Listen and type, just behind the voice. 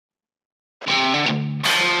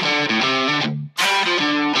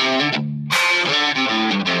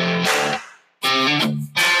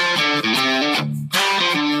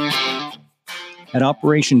At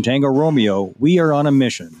Operation Tango Romeo, we are on a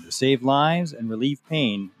mission to save lives and relieve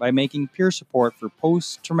pain by making peer support for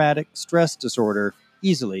post-traumatic stress disorder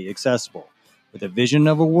easily accessible, with a vision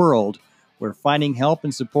of a world where finding help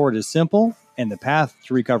and support is simple and the path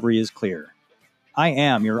to recovery is clear. I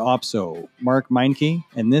am your OPSO, Mark Meinke,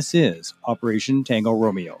 and this is Operation Tango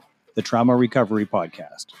Romeo, the Trauma Recovery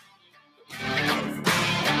Podcast.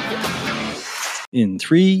 In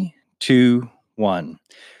 3, 2, 1.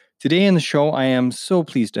 Today in the show, I am so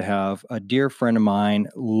pleased to have a dear friend of mine,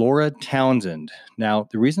 Laura Townsend. Now,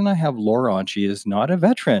 the reason I have Laura on, she is not a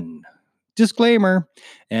veteran. Disclaimer.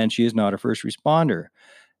 And she is not a first responder.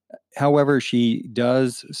 However, she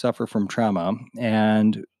does suffer from trauma.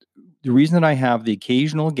 And the reason that I have the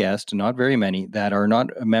occasional guest, not very many, that are not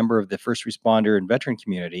a member of the first responder and veteran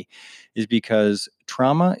community is because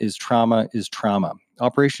trauma is trauma is trauma.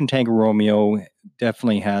 Operation Tango Romeo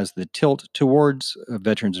definitely has the tilt towards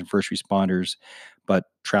veterans and first responders, but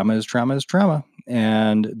trauma is trauma is trauma.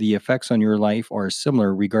 And the effects on your life are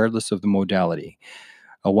similar regardless of the modality.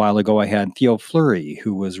 A while ago, I had Theo Fleury,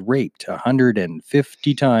 who was raped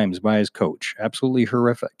 150 times by his coach. Absolutely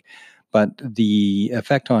horrific. But the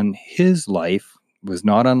effect on his life was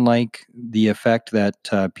not unlike the effect that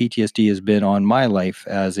PTSD has been on my life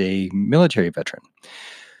as a military veteran.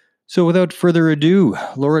 So without further ado,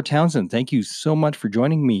 Laura Townsend, thank you so much for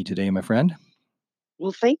joining me today, my friend.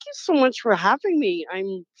 Well, thank you so much for having me.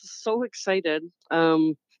 I'm so excited.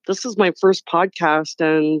 This is my first podcast,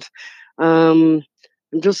 and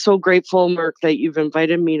I'm just so grateful, Mark, that you've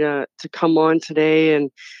invited me to come on today and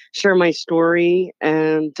share my story.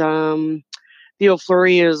 And Theo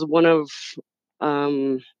Fleury is one of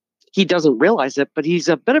he doesn't realize it, but he's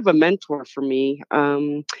a bit of a mentor for me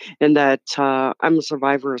in that I'm a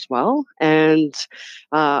survivor as well. And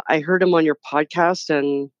I heard him on your podcast,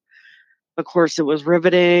 and of course, it was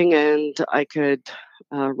riveting, and I could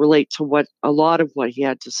relate to a lot of what he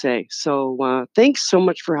had to say. So, thanks so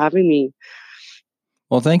much for having me.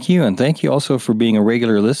 Well, thank you, and thank you also for being a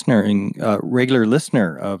regular listener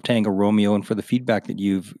of Tango Romeo, and for the feedback that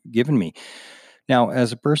you've given me. Now,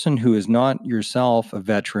 as a person who is not yourself a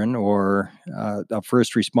veteran or a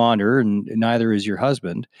first responder, and neither is your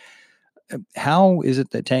husband, how is it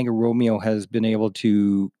that Tango Romeo has been able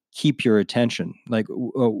to keep your attention? Like,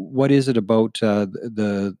 what is it about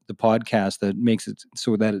the podcast that makes it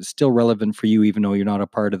so that it's still relevant for you, even though you're not a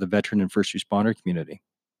part of the veteran and first responder community?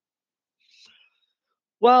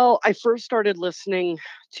 Well, I first started listening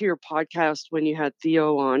to your podcast when you had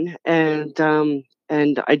Theo on,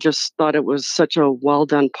 and I just thought it was such a well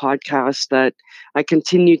done podcast that I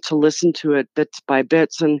continued to listen to it bits by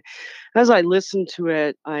bits. And as I listened to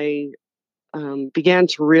it, I began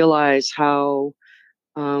to realize how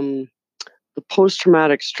um, the post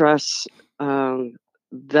traumatic stress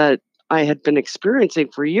that I had been experiencing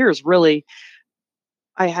for years, really,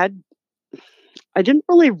 I had I didn't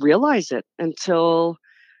really realize it until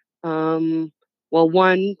well,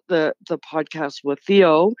 one, the podcast with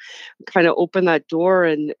Theo kind of opened that door,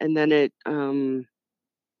 and then it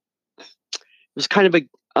was kind of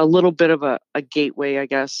a little bit of a gateway, I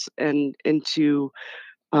guess, and into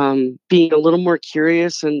being a little more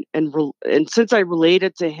curious, and since I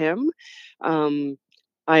related to him, um,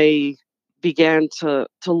 I began to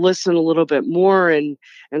listen a little bit more, and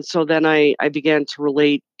so then I began to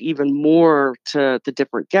relate even more to the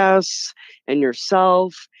different guests and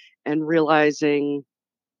yourself, and realizing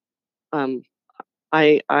um,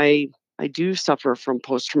 I I do suffer from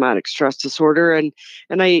post traumatic stress disorder, and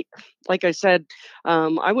I like I said,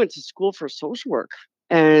 I went to school for social work,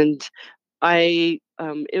 and I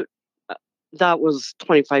it that was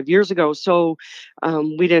 25 years ago. So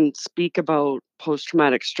we didn't speak about post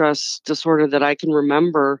traumatic stress disorder that I can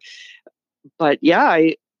remember. But yeah,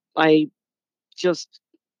 I just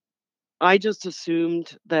I just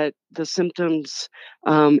assumed that the symptoms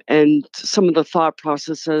and some of the thought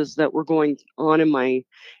processes that were going on in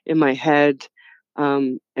my head,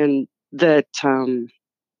 and that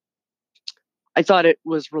I thought it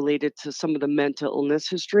was related to some of the mental illness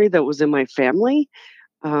history that was in my family.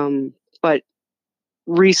 But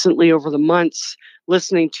recently, over the months,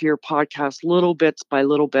 listening to your podcast little bits by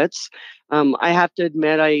little bits, I have to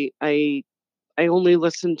admit I only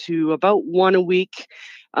listen to about one a week.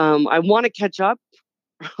 I want to catch up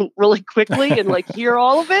really quickly and like hear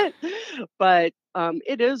all of it, but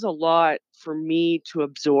it is a lot for me to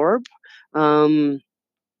absorb. Um,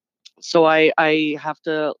 so I have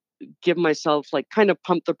to give myself like kind of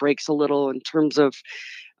pump the brakes a little in terms of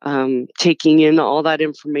taking in all that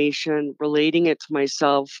information, relating it to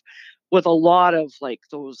myself with a lot of like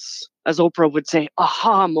those, as Oprah would say,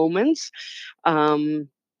 aha moments. Um,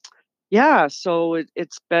 yeah, so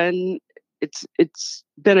it's been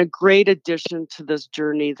a great addition to this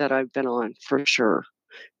journey that I've been on for sure.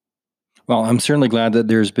 Well, I'm certainly glad that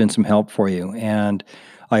there's been some help for you. And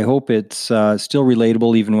I hope it's still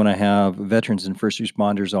relatable even when I have veterans and first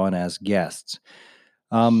responders on as guests.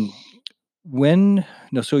 Um, when,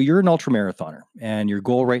 no, so you're an ultra marathoner and your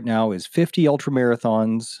goal right now is 50 ultra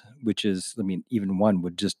marathons, which is, I mean, even one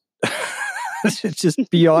would just, it's just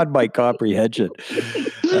beyond my comprehension.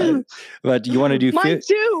 Uh, but you want to do Mine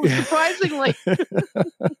too, surprisingly.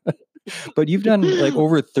 But you've done like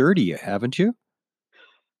over 30, haven't you?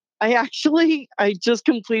 I just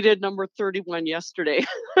completed number 31 yesterday.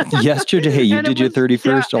 Yesterday, you And it did your was,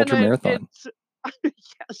 yeah, 31st and ultra marathon.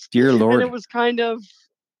 it's yes. Dear And it Lord. was kind of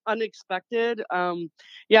unexpected.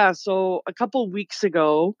 Yeah, so a couple weeks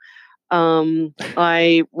ago,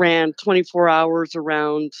 I ran 24 hours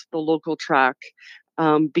around the local track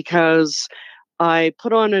because I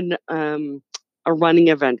put on a running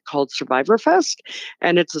event called Survivor Fest,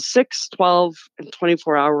 and it's a 6, 12, and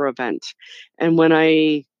 24-hour event. And when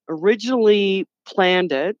I originally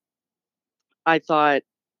planned it, I thought,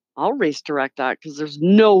 I'll race direct that because there's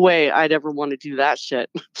no way I'd ever want to do that shit.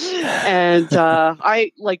 And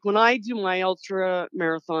I like when I do my ultra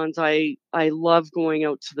marathons, I love going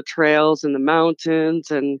out to the trails and the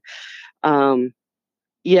mountains and um,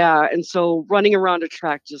 yeah, and so running around a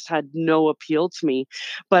track just had no appeal to me.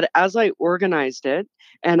 But as I organized it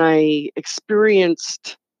and I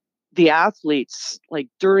experienced the athletes like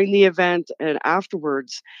during the event and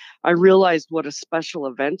afterwards, I realized what a special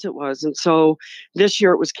event it was. And so this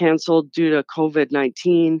year it was canceled due to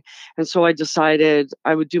COVID-19. And so I decided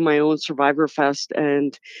I would do my own Survivor Fest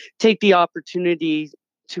and take the opportunity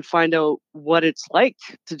to find out what it's like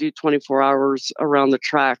to do 24 hours around the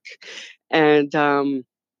track. And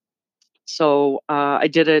I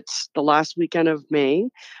did it the last weekend of May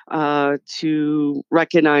to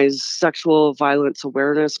recognize Sexual Violence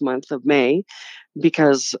Awareness Month of May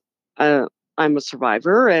because uh, I'm a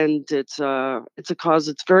survivor and it's a cause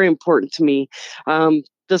that's very important to me.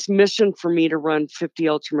 This mission for me to run 50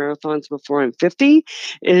 ultra marathons before I'm 50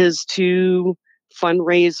 is to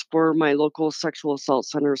fundraise for my local sexual assault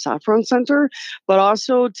center, Saffron Center, but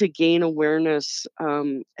also to gain awareness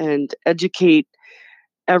and educate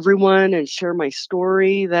everyone and share my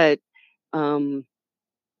story that um,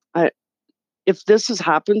 I, if this has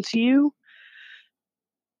happened to you,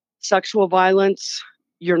 sexual violence,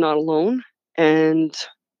 you're not alone and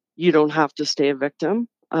you don't have to stay a victim.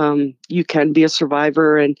 You can be a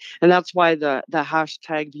survivor, and that's why the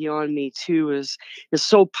hashtag Beyond Me Too is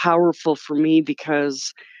so powerful for me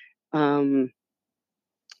because um,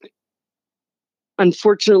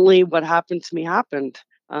 unfortunately, what happened to me happened,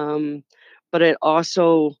 um, but it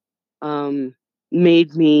also um,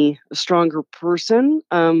 made me a stronger person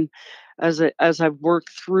as I've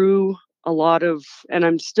worked through a lot of, and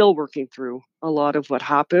I'm still working through a lot of what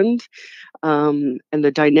happened and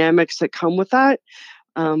the dynamics that come with that.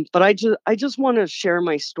 But I just want to share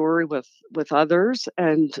my story with others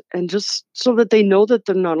and just so that they know that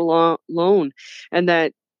they're not alone and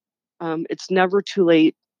that it's never too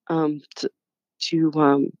late to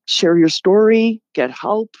share your story, get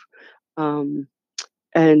help, um,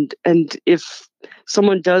 and if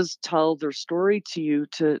someone does tell their story to you,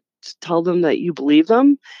 to tell them that you believe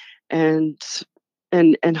them, and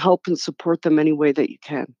and help and support them any way that you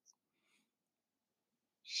can.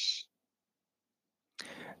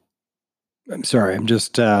 I'm sorry. I'm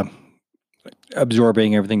just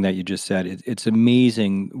absorbing everything that you just said. It's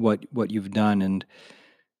amazing what you've done, and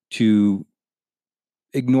to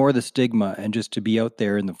ignore the stigma and just to be out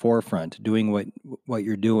there in the forefront doing what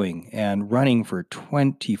you're doing and running for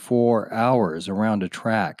 24 hours around a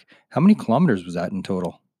track. How many kilometers was that in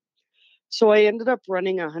total? So I ended up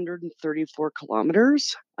running 134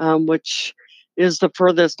 kilometers, which is the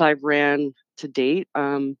furthest I've ran to date.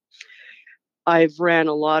 I've ran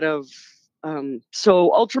a lot of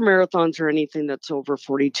so ultra marathons or anything that's over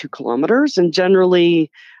 42 kilometers, and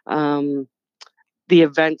generally the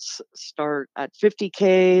events start at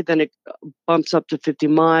 50K, then it bumps up to 50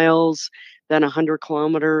 miles, then 100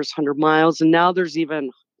 kilometers, 100 miles, and now there's even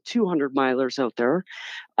 200 milers out there.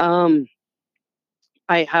 Um,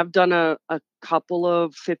 I have done a couple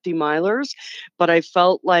of 50 milers, but I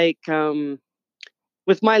felt like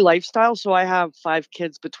with my lifestyle, so I have 5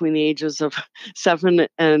 kids between the ages of 7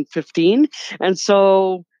 and 15. And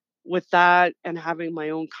so with that and having my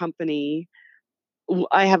own company,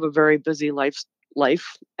 I have a very busy life.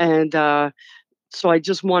 And so I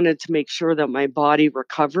just wanted to make sure that my body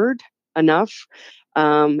recovered enough.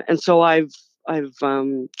 And so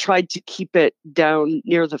tried to keep it down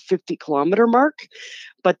near the 50-kilometer mark,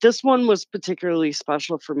 but this one was particularly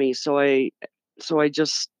special for me. So I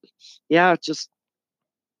just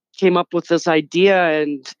came up with this idea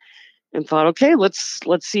and thought, okay, let's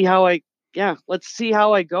see how let's see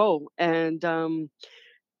how I go. And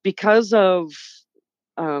because of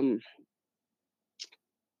um,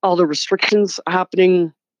 all the restrictions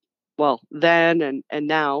happening, well, then and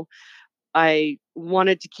now, I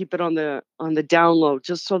wanted to keep it on the down low,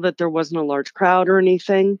 just so that there wasn't a large crowd or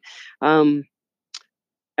anything. Um,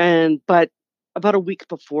 but about a week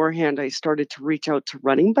beforehand, I started to reach out to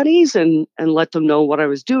running buddies and let them know what I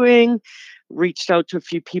was doing. Reached out to a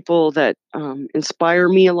few people that inspire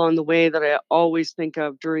me along the way, that I always think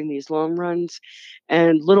of during these long runs,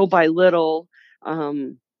 and little by little,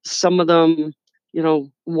 some of them,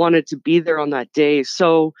 wanted to be there on that day.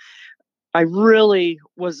 So I really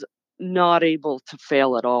was not able to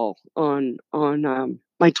fail at all on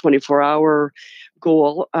my 24-hour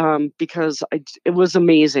goal, because it was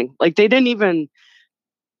amazing. Like, they didn't even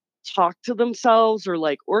talk to themselves or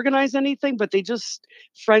like organize anything, but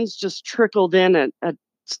friends just trickled in at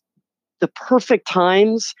the perfect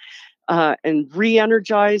times, and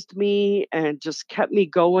re-energized me and just kept me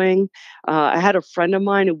going. I had a friend of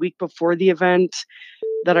mine a week before the event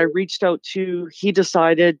that I reached out to. He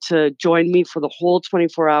decided to join me for the whole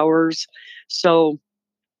 24 hours. So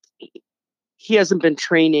he hasn't been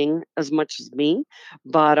training as much as me,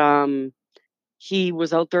 but he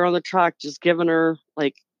was out there on the track just giving her,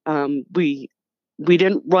 like, we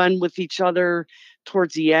didn't run with each other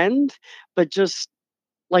towards the end, but just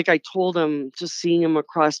like I told him, just seeing him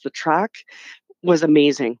across the track was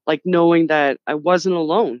amazing. Like, knowing that I wasn't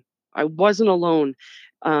alone. I wasn't alone.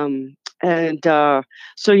 And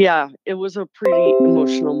So yeah, it was a pretty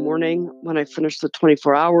emotional morning when I finished the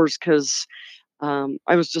 24 hours, because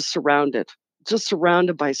I was just surrounded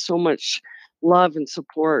by so much love and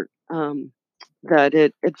support, that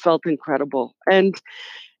it felt incredible. And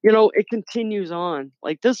it continues on.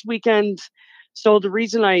 Like, this weekend. So the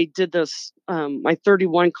reason I did this, my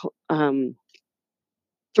 31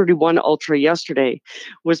 ultra yesterday,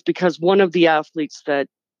 was because one of the athletes that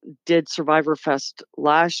did Survivor Fest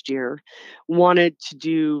last year wanted to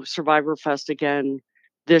do Survivor Fest again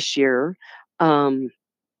this year. Um,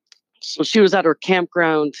 so she was at her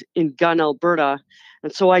campground in Gunn, Alberta.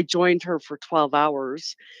 And so I joined her for 12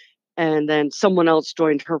 hours. And then someone else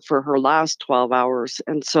joined her for her last 12 hours.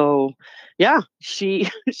 And so, yeah, she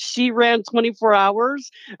she ran 24 hours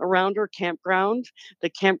around her campground. The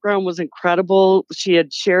campground was incredible. She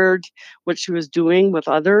had shared what she was doing with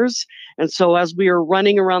others. And so as we were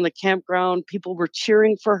running around the campground, people were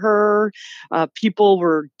cheering for her. People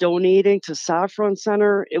were donating to Saffron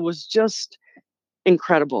Center. It was just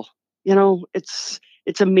incredible. It's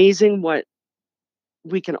amazing what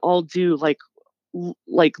we can all do, like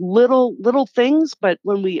little things, but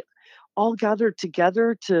when we all gather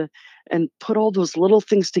together to and put all those little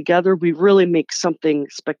things together, we really make something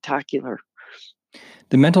spectacular.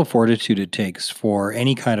 The mental fortitude it takes for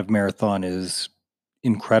any kind of marathon is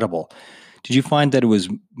incredible. Did you find that it was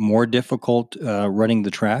more difficult running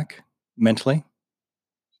the track mentally?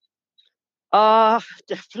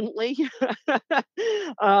 Definitely.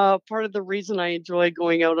 Part of the reason I enjoy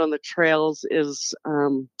going out on the trails is,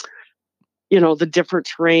 the different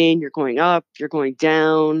terrain. You're going up, you're going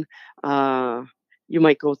down. Uh, you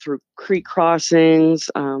might go through creek crossings.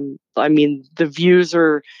 I mean, the views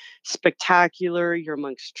are spectacular. You're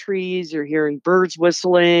amongst trees, you're hearing birds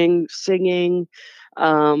whistling, singing.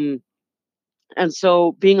 Um, and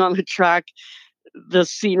so being on the track, the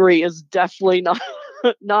scenery is definitely not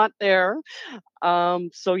not there.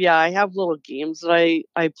 So yeah, I have little games that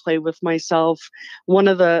I play with myself. One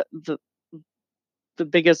of the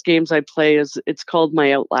biggest games I play it's called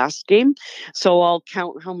my Outlast game. So I'll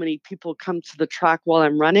count how many people come to the track while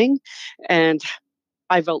I'm running, and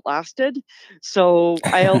I've outlasted. So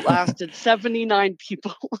I outlasted 79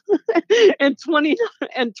 people in 20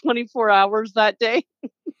 and 24 hours that day.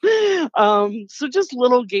 So just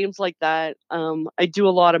little games like that. I do a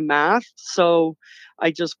lot of math, so I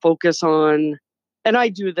just focus on, and I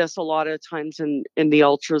do this a lot of times in the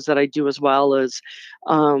ultras that I do as well, as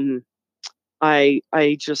um, I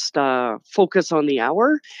just focus on the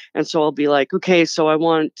hour. And so I'll be like, okay, so I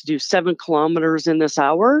want to do 7 kilometers in this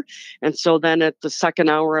hour. And so then at the second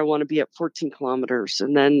hour, I want to be at 14 kilometers.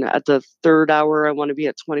 And then at the third hour, I want to be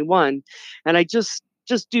at 21. And I just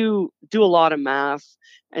do a lot of math,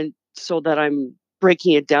 and so that I'm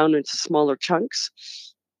breaking it down into smaller chunks.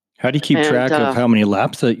 How do you keep And track of how many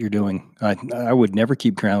laps that you're doing? I would never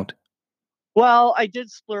keep count. Well, I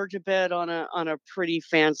did splurge a bit on a pretty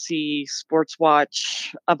fancy sports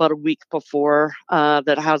watch about a week before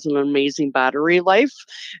that has an amazing battery life,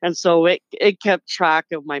 and so it kept track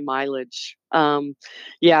of my mileage.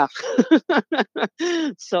 Yeah.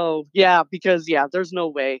 So yeah, because yeah, there's no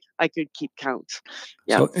way I could keep count.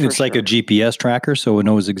 Yeah, So for it's like a sure. GPS tracker, so it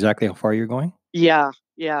knows exactly how far you're going? Yeah,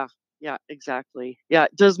 yeah, yeah, exactly. Yeah,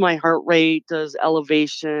 it does my heart rate, does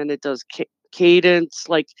elevation, it does cadence.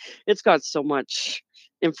 Like it's got so much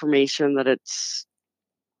information that it's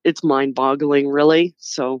mind-boggling, really.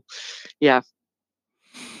 So, yeah.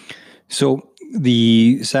 So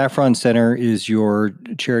the Saffron Center is your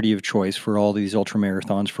charity of choice for all these ultra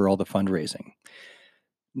marathons, for all the fundraising.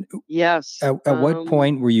 Yes. At what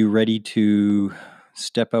point were you ready to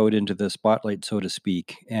step out into the spotlight, so to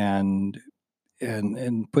speak, and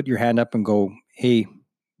put your hand up and go, "Hey,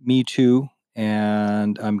 me too,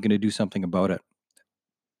 and I'm going to do something about it."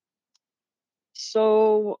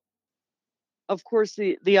 So, of course,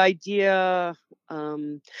 the idea.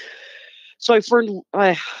 Um, so I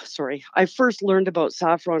first learned about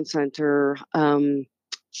Saffron Center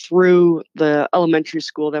through the elementary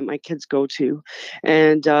school that my kids go to,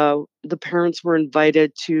 and the parents were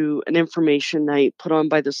invited to an information night put on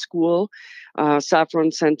by the school,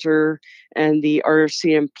 Saffron Center, and the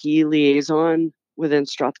RCMP liaison within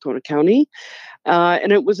Strathcona County,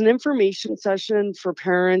 and it was an information session for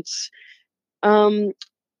parents. Um,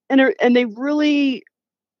 and they really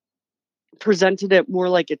presented it more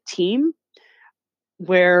like a team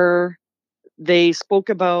where they spoke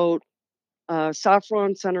about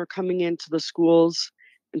Saffron Center coming into the schools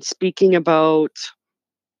and speaking about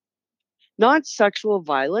not sexual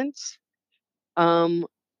violence. Um,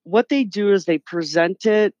 what they do is they present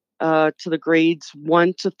it to the grades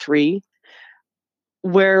 1 to 3,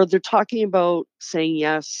 where they're talking about saying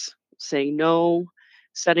yes, saying no,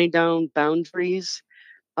 setting down boundaries.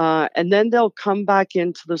 And then they'll come back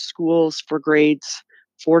into the schools for grades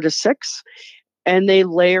 4 to 6, and they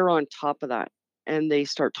layer on top of that. And they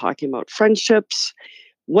start talking about friendships,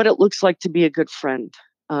 what it looks like to be a good friend,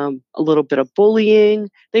 a little bit of bullying.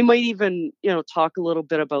 They might even, talk a little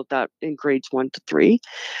bit about that in grades 1 to 3.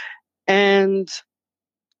 And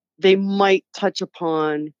they might touch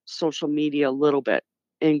upon social media a little bit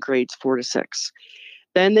in grades 4 to 6.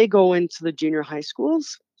 Then they go into the junior high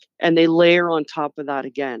schools and they layer on top of that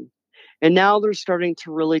again. And now they're starting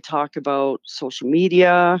to really talk about social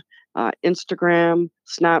media, Instagram,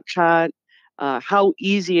 Snapchat, how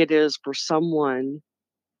easy it is for someone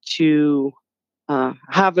to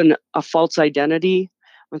have a false identity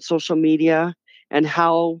on social media, and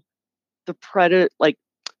how the predator, like,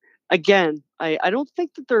 again, I don't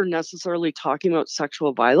think that they're necessarily talking about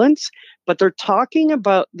sexual violence, but they're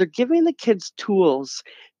giving the kids tools,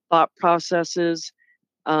 thought processes,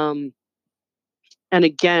 um, and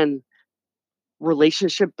again,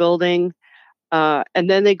 relationship building. And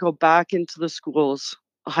then they go back into the schools,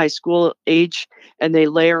 high school age, and they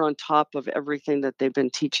layer on top of everything that they've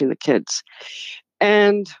been teaching the kids.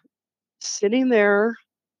 And sitting there,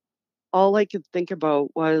 all I could think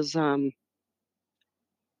about was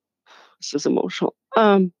this is emotional.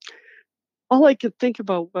 All I could think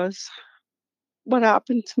about was what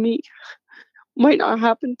happened to me might not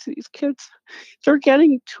happen to these kids. They're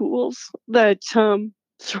getting tools that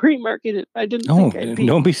sorry, Mark, I didn't Oh, think I'd be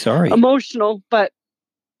don't be sorry. emotional, but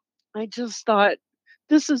I just thought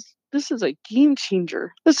this is a game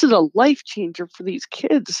changer. This is a life changer for these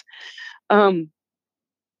kids. Um,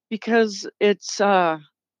 because it's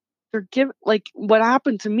they're given, like, what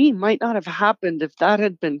happened to me might not have happened if that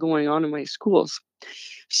had been going on in my schools.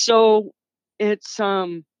 So it's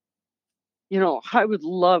I would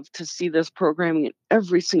love to see this programming in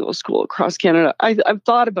every single school across Canada. I've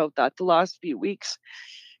thought about that the last few weeks.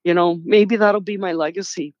 Maybe that'll be my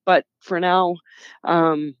legacy. But for now,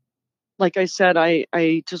 um, like I said, I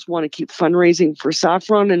just want to keep fundraising for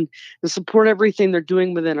Saffron and support everything they're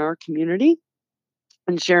doing within our community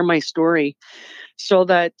and share my story so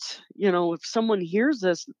that, if someone hears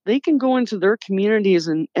this, they can go into their communities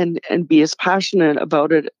and be as passionate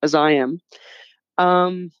about it as I am.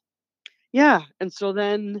 Um, yeah. And so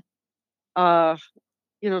then, uh,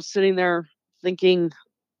 sitting there thinking,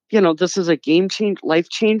 this is a life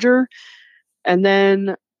changer. And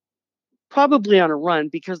then probably on a run,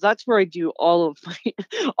 because that's where I do all of my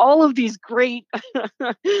all of these great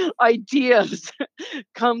ideas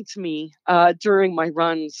come to me during my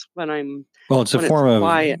runs Well, when it's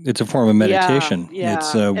quiet. it's a form of Yeah, meditation. It's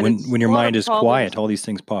yeah, and it's when a your lot of mind is problems. quiet, all these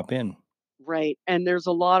things pop in. Right. And there's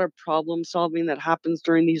a lot of problem solving that happens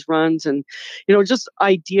during these runs, and, just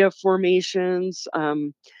idea formations.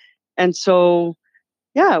 And so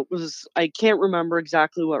yeah, it was, I can't remember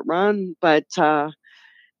exactly what run, but,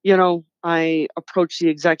 I approached the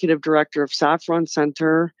executive director of Saffron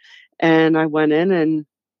Center, and I went in and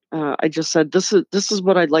I just said, this is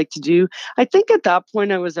what I'd like to do. I think at that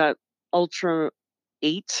point I was at Ultra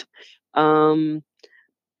 8, um,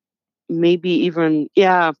 maybe even,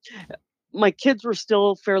 yeah. My kids were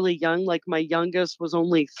still fairly young. Like my youngest was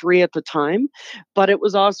only 3 at the time, but it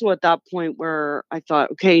was also at that point where I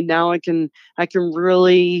thought, okay, now I can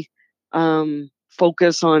really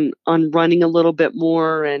focus on running a little bit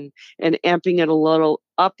more and amping it a little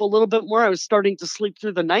up a little bit more. I was starting to sleep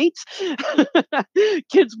through the night.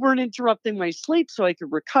 Kids weren't interrupting my sleep, so I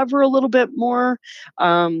could recover a little bit more.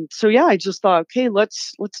 So yeah, I just thought, okay,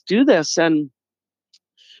 let's do this. And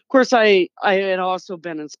course, I had also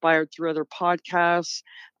been inspired through other podcasts.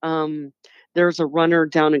 Um, there's a runner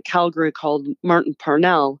down in Calgary called Martin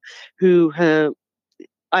Parnell, who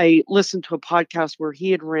I listened to a podcast where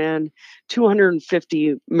he had ran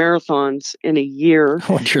 250 marathons in a year.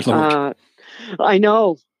 Oh, dear Lord. Uh, I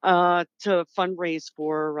know, to fundraise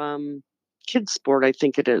for kids sport, I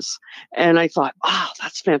think it is. And I thought, oh,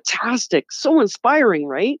 that's fantastic, so inspiring,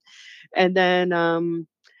 right? And then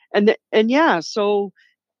and yeah, so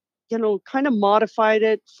kind of modified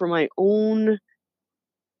it for my own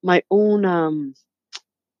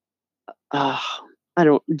uh I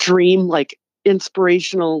don't dream, like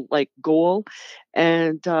inspirational like goal.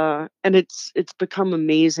 And it's become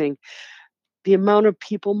amazing. The amount of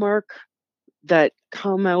people, Mark, that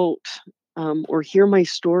come out or hear my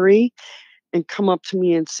story and come up to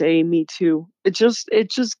me and say me too. It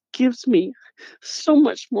just gives me so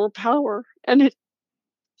much more power. And it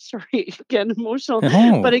sorry, getting emotional,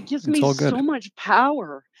 Oh, but it gives it's me all so good. much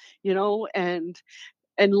power, and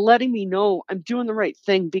letting me know I'm doing the right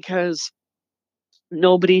thing, because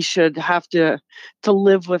nobody should have to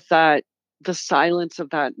live with that, the silence of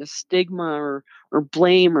that, the stigma or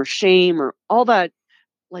blame or shame or all that.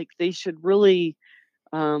 Like they should really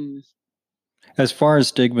um As far as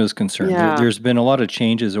stigma is concerned, yeah. there's been a lot of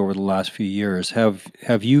changes over the last few years. Have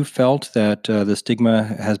you felt that the stigma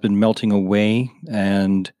has been melting away?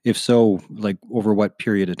 And if so, like over what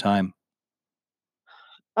period of time?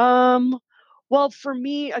 um well, for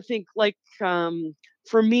me, I think, like,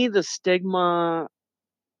 for me, the stigma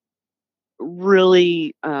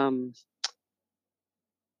really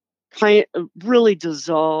kind of really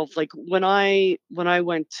dissolved. Like when I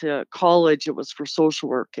went to college, it was for social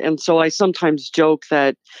work, and so I sometimes joke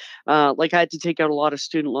that, like, I had to take out a lot of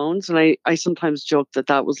student loans, and I sometimes joke that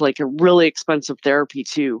that was like a really expensive therapy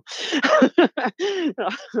too.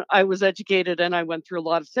 I was educated and I went through a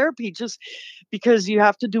lot of therapy, just because you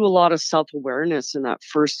have to do a lot of self awareness in that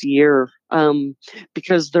first year,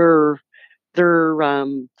 because their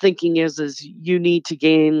thinking is you need to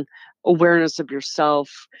gain awareness of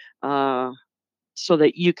yourself, uh, so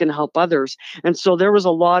that you can help others. And so there was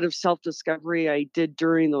a lot of self discovery I did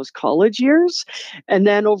during those college years. And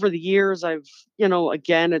then over the years,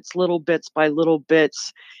 again, it's little bits by little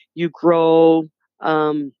bits, you grow.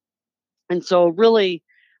 Um, and so, really,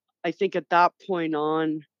 I think at that point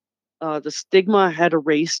on, the stigma had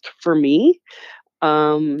erased for me.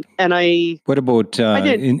 And What about I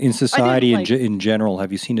didn't, in I didn't society like, in general?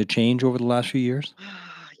 Have you seen a change over the last few years?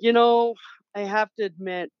 you know, I have to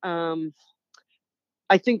admit,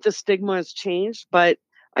 I think the stigma has changed, but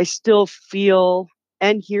I still feel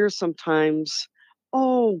and hear sometimes,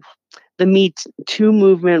 oh, the Me Too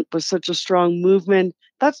movement was such a strong movement.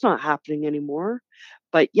 That's not happening anymore.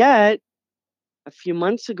 But yet, a few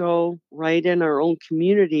months ago, right in our own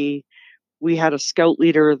community, we had a scout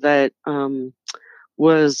leader that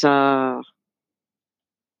was,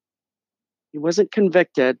 he wasn't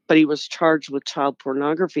convicted, but he was charged with child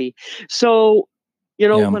pornography. So,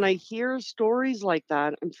 Yeah. when I hear stories like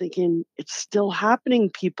that, I'm thinking it's still happening,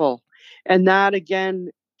 people. And that again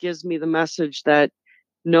gives me the message that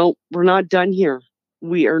no, we're not done here.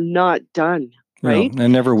 We are not done, No, right?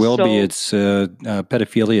 and never will be. So, It's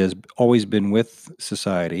pedophilia has always been with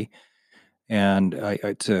society, and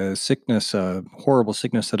it's a sickness, a horrible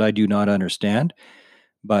sickness that I do not understand.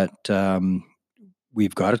 But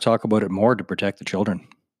we've got to talk about it more to protect the children.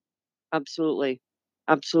 absolutely.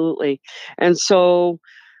 Absolutely. And so,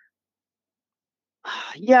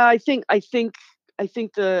 yeah, I think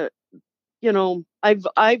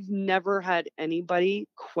I've never had anybody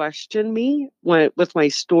question me with my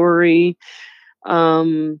story.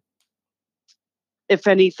 Um, if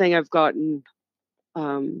anything, I've gotten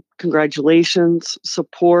congratulations,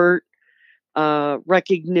 support,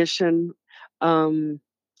 recognition, um,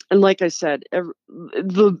 and like I said,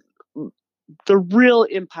 the real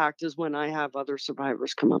impact is when I have other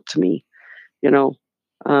survivors come up to me. You know,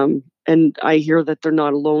 And I hear that they're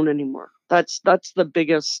not alone anymore. That's the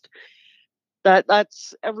biggest.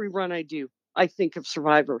 That's every run I do. I think of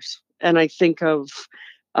survivors, and I think of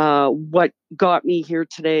what got me here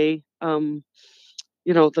today.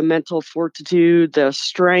 The mental fortitude, the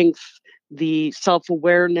strength, the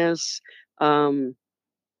self-awareness. Um,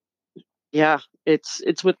 yeah,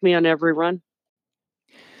 it's with me on every run.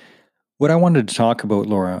 What I wanted to talk about,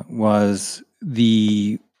 Laura, was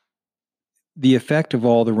the effect of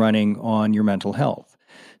all the running on your mental health.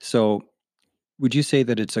 So, would you say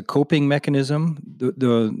that it's a coping mechanism,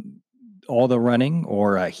 the all the running,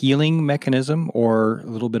 or a healing mechanism, or a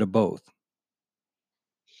little bit of both?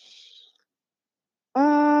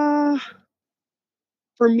 Uh,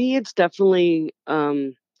 for me, it's definitely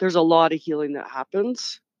there's a lot of healing that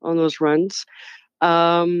happens on those runs.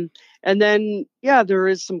 And then, yeah, there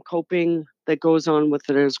is some coping that goes on with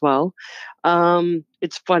it as well.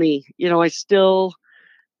 It's funny, I still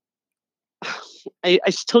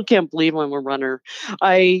can't believe I'm a runner.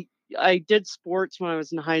 I I did sports when I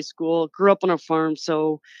was in high school, grew up on a farm,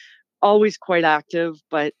 so always quite active.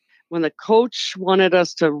 But when the coach wanted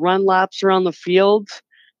us to run laps around the field,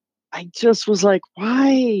 I just was like,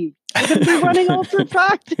 why? We're going to be running all through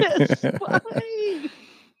practice. Why?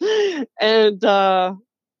 And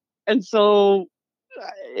and so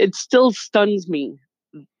it still stuns me,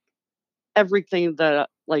 everything that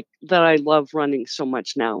I love running so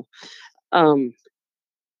much now. Um,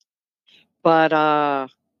 but I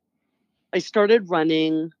started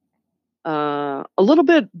running a little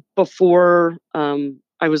bit before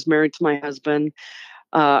I was married to my husband.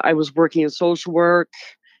 I was working in social work,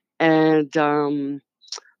 and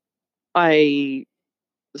I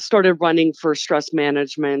started running for stress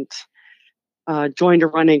management. Joined a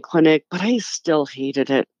running clinic, but I still hated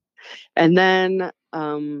it. And then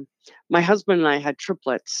my husband and I had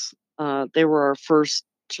triplets. They were our first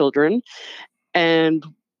children. And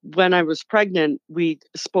when I was pregnant, we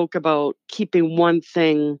spoke about keeping one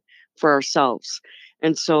thing for ourselves.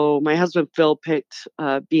 And so my husband, Phil, picked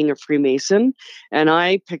being a Freemason, and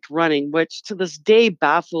I picked running, which to this day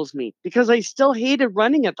baffles me because I still hated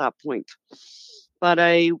running at that point. But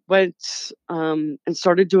I went and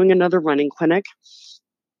started doing another running clinic.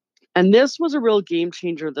 And this was a real game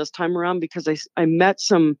changer this time around because I met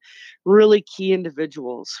some really key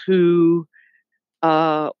individuals who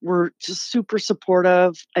were just super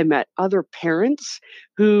supportive. I met other parents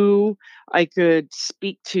who I could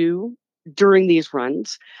speak to during these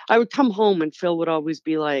runs. I would come home and Phil would always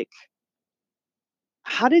be like,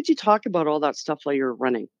 "How did you talk about all that stuff while you were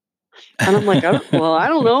running?" And I'm like, I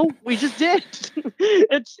don't know. We just did.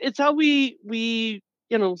 It's how we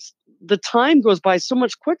the time goes by so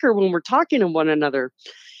much quicker when we're talking to one another.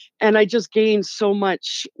 And I just gained so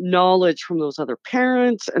much knowledge from those other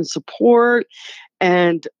parents and support,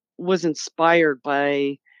 and was inspired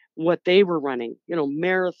by what they were running,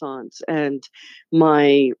 marathons. And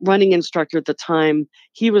my running instructor at the time,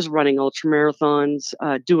 he was running ultra marathons,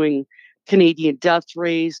 doing Canadian Death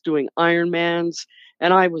Race, doing Ironmans,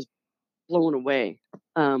 and I was blown away.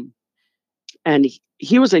 Um, and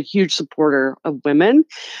he was a huge supporter of women.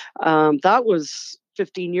 That was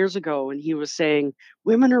 15 years ago, and he was saying,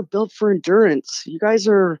 "Women are built for endurance. You guys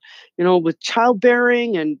are, with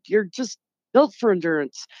childbearing, and you're just built for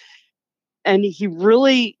endurance." And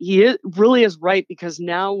really is right, because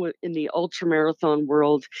now in the ultra marathon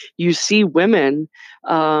world, you see women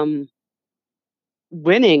um,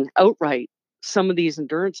 winning outright some of these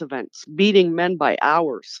endurance events, beating men by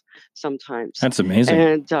hours sometimes. That's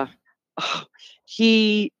amazing.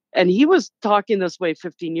 And he was talking this way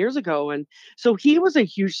 15 years ago, and so he was a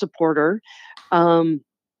huge supporter. Um,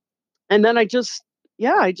 and then I just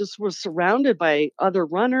was surrounded by other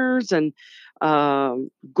runners and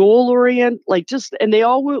goal orient, and they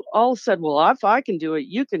all said, "Well, if I can do it,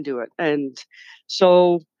 you can do it." And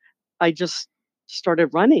so I just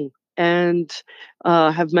started running, and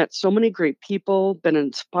have met so many great people, been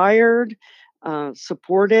inspired,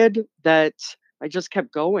 supported, that I just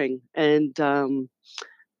kept going, and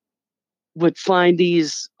would find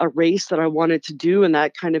a race that I wanted to do, and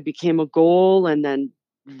that kind of became a goal. And then,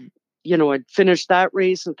 I'd finish that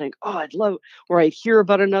race and think, "Oh, I'd love," or I'd hear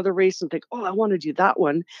about another race and think, "Oh, I want to do that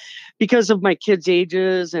one," because of my kids'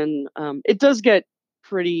 ages. And it does get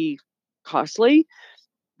pretty costly.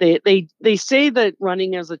 They say that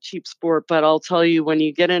running is a cheap sport, but I'll tell you, when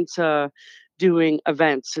you get into doing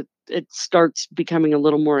events, it starts becoming a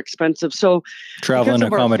little more expensive. So Travel because and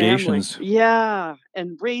of our family, accommodations. yeah,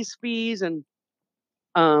 and race fees,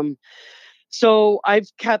 um so I've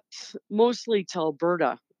kept mostly to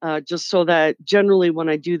Alberta. just so that generally when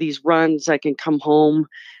I do these runs, I can come home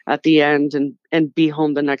at the end and be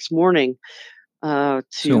home the next morning to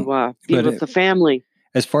be but with the family.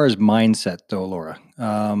 as far as mindset, though, Laura,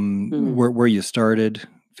 where you started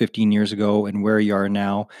 15 years ago and where you are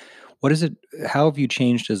now, what is it? How have you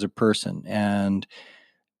changed as a person? And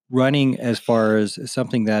running, as far as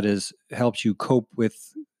something that has helped you cope with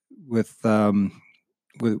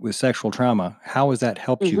sexual trauma, how has that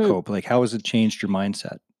helped you Mm-hmm. cope? Like, how has it changed your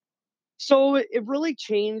mindset? So it really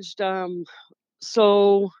changed. When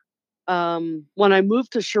I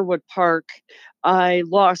moved to Sherwood Park, I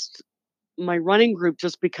lost my running group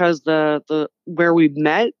just because the where we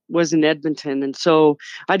met was in Edmonton, and so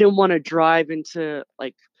I didn't want to drive into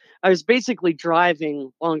like I was basically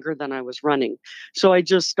driving longer than I was running. So I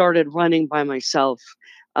just started running by myself.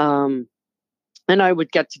 Um, and I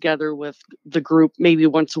would get together with the group maybe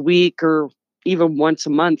once a week or even once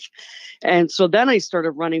a month. And so then I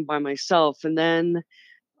started running by myself. And then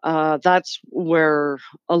that's where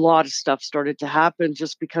a lot of stuff started to happen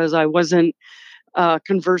just because I wasn't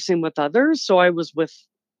conversing with others. So I was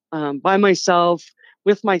by myself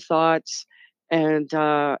with my thoughts, and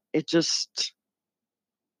it just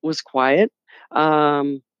was quiet.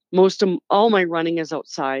 Um, most of all my running is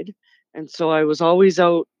outside, and so I was always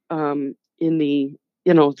out in the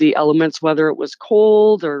elements, whether it was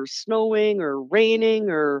cold or snowing or raining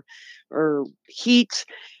or heat.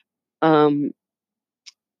 Um,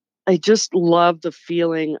 I just love the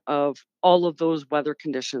feeling of all of those weather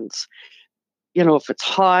conditions. If it's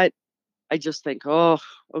hot, I just think, oh,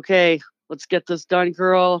 okay, let's get this done,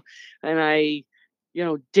 girl. And I,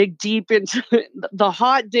 dig deep into the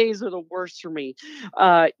hot days are the worst for me.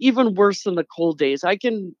 Even worse than the cold days. I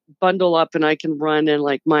can bundle up and I can run in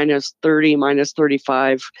like -30,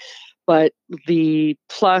 -35. But the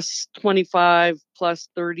 +25,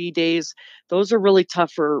 +30 days, those are really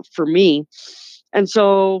tough for me. And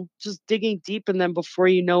so just digging deep, and then before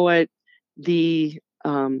you know it, the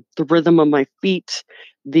rhythm of my feet,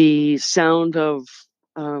 the sound of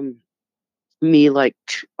um, me like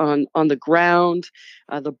on the ground,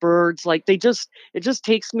 the birds, like it just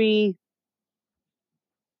takes me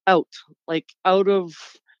out, like out of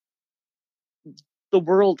the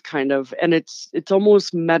world kind of, and it's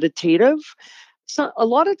almost meditative. So a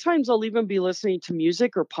lot of times I'll even be listening to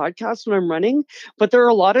music or podcasts when I'm running, but there are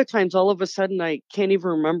a lot of times all of a sudden I can't even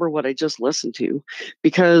remember what I just listened to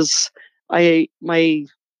because I my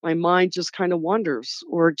mind just kind of wanders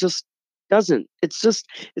or just doesn't.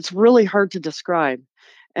 It's really hard to describe.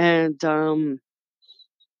 And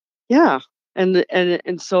yeah.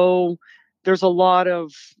 And so there's a lot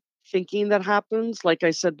of thinking that happens. Like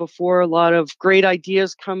I said before, a lot of great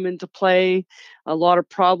ideas come into play, a lot of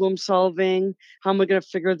problem solving. How am I going to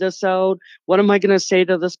figure this out? What am I going to say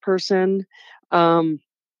to this person? Um,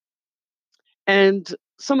 and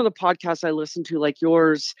some of the podcasts I listen to, like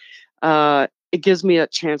yours, it gives me a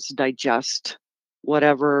chance to digest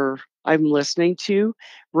whatever I'm listening to,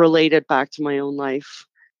 relate it back to my own life,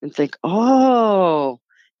 and think, oh,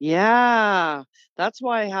 yeah, that's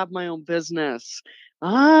why I have my own business.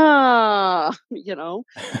 Ah,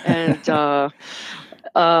 and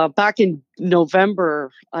back in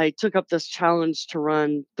November, I took up this challenge to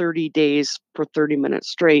run 30 days for 30 minutes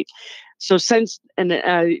straight. So and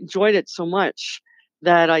I enjoyed it so much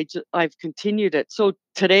that I've continued it. So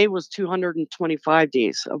today was 225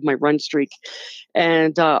 days of my run streak,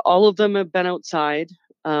 and all of them have been outside.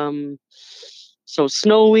 Um, so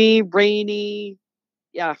snowy, rainy,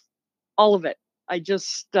 yeah, all of it. I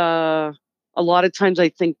just a lot of times I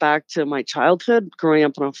think back to my childhood growing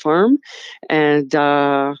up on a farm, and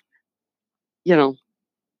you know,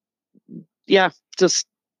 yeah, just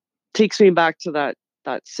takes me back to that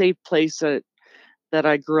safe place that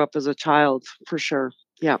I grew up as a child for sure.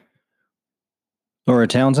 Yeah. Laura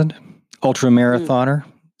Townsend, ultra Mm. marathoner,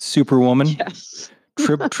 superwoman, Yes.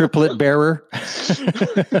 triplet bearer.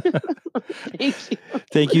 Thank you.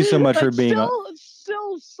 Thank you so much for being on. It's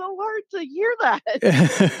still so hard to hear that.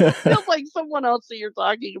 It feels like someone else that you're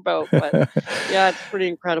talking about, but yeah, it's pretty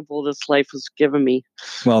incredible this life has given me.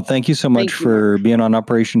 Well, thank you so much Thank you, for Mark. being on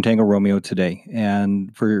Operation Tango Romeo today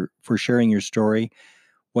and for sharing your story.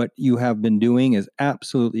 What you have been doing is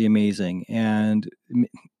absolutely amazing, and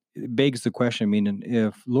it begs the question. I mean,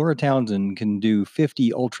 if Laura Townsend can do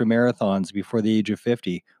 50 ultra marathons before the age of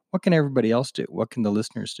 50, what can everybody else do? What can the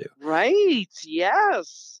listeners do? Right.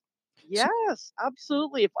 Yes. So, Yes,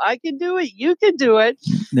 absolutely. If I can do it, you can do it.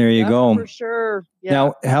 there you That's go. for sure. Yeah.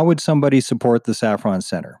 Now, how would somebody support the Saffron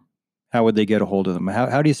Center? How would they get a hold of them?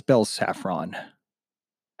 How do you spell saffron?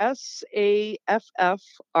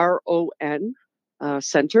 SAFFRON.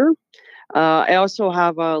 center. I also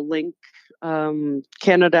have a link.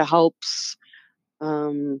 Canada Helps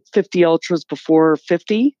 50 Ultras Before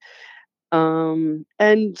 50. And,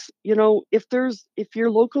 if your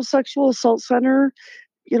local sexual assault center,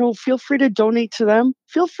 feel free to donate to them.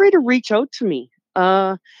 Feel free to reach out to me.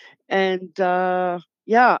 Yeah,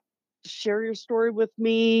 share your story with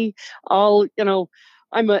me.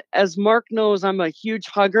 As Mark knows, I'm a huge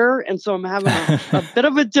hugger, and so I'm having a bit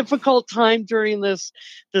of a difficult time during this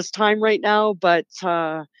time right now. But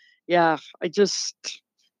yeah, I just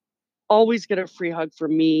always get a free hug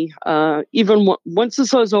from me, even once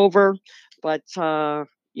this is over. But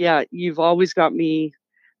yeah, you've always got me.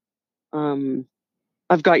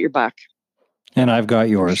 I've got your back. And I've got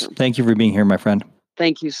yours. Sure. Thank you for being here, my friend.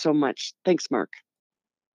 Thank you so much. Thanks, Mark.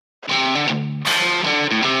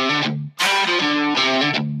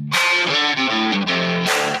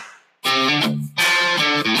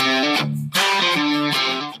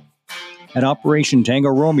 At Operation Tango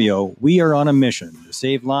Romeo, we are on a mission to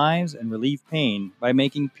save lives and relieve pain by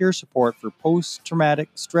making peer support for post-traumatic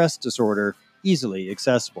stress disorder easily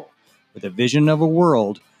accessible, with a vision of a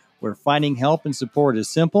world where finding help and support is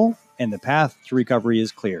simple and the path to recovery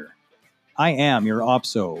is clear. I am your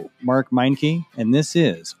OPSO, Mark Meinke, and this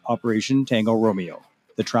is Operation Tango Romeo,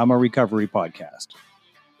 the Trauma Recovery Podcast.